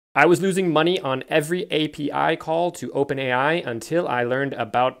I was losing money on every API call to OpenAI until I learned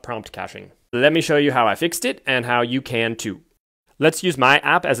about prompt caching. Let me show you how I fixed it and how you can too. Let's use my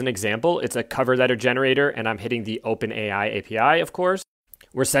app as an example. It's a cover letter generator and I'm hitting the OpenAI API, of course.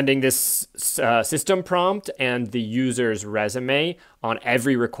 We're sending this system prompt and the user's resume on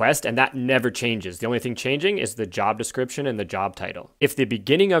every request, and that never changes. The only thing changing is the job description and the job title. If the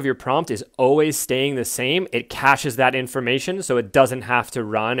beginning of your prompt is always staying the same, it caches that information so it doesn't have to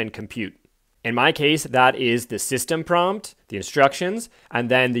run and compute. In my case, that is the system prompt, the instructions, and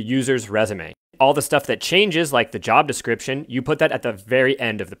then the user's resume. All the stuff that changes, like the job description, you put that at the very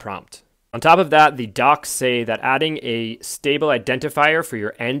end of the prompt. On top of that, the docs say that adding a stable identifier for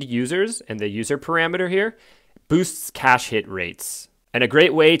your end users and the user parameter here boosts cache hit rates. And a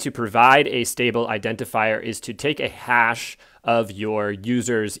great way to provide a stable identifier is to take a hash of your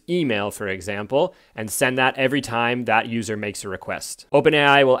user's email, for example, and send that every time that user makes a request.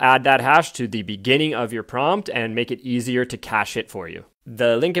 OpenAI will add that hash to the beginning of your prompt and make it easier to cache it for you.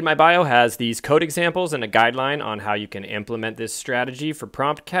 The link in my bio has these code examples and a guideline on how you can implement this strategy for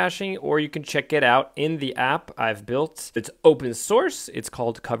prompt caching, or you can check it out in the app I've built. It's open source. It's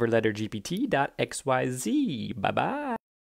called coverlettergpt.xyz. Bye-bye.